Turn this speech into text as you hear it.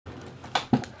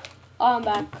Oh, I'm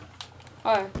back.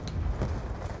 Alright.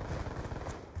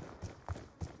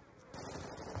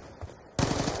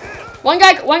 One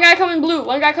guy coming blue.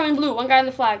 One guy coming blue. One guy on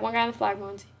the flag. One guy on the flag,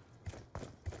 Monty.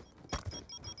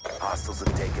 Hostiles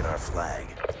have taken our flag.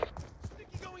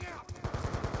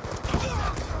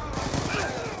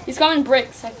 He's coming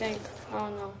bricks, I think. I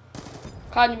don't know.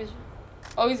 Caught him.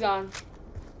 Oh, he's gone.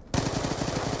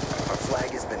 Our flag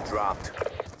has been dropped.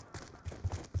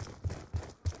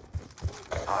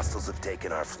 Hostiles have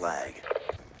taken our flag.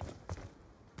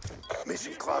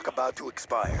 Mission clock about to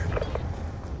expire.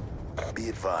 Be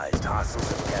advised, hostiles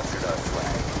have captured our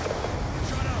flag.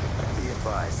 Be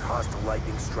advised, hostile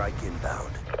lightning strike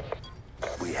inbound.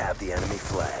 We have the enemy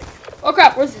flag. Oh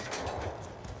crap, where's he?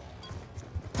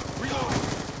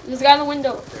 There's a guy in the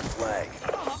window. Their flag.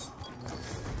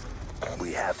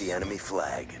 We have the enemy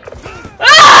flag.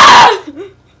 Ah!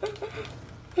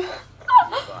 Be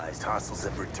advised, hostiles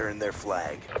have returned their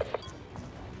flag.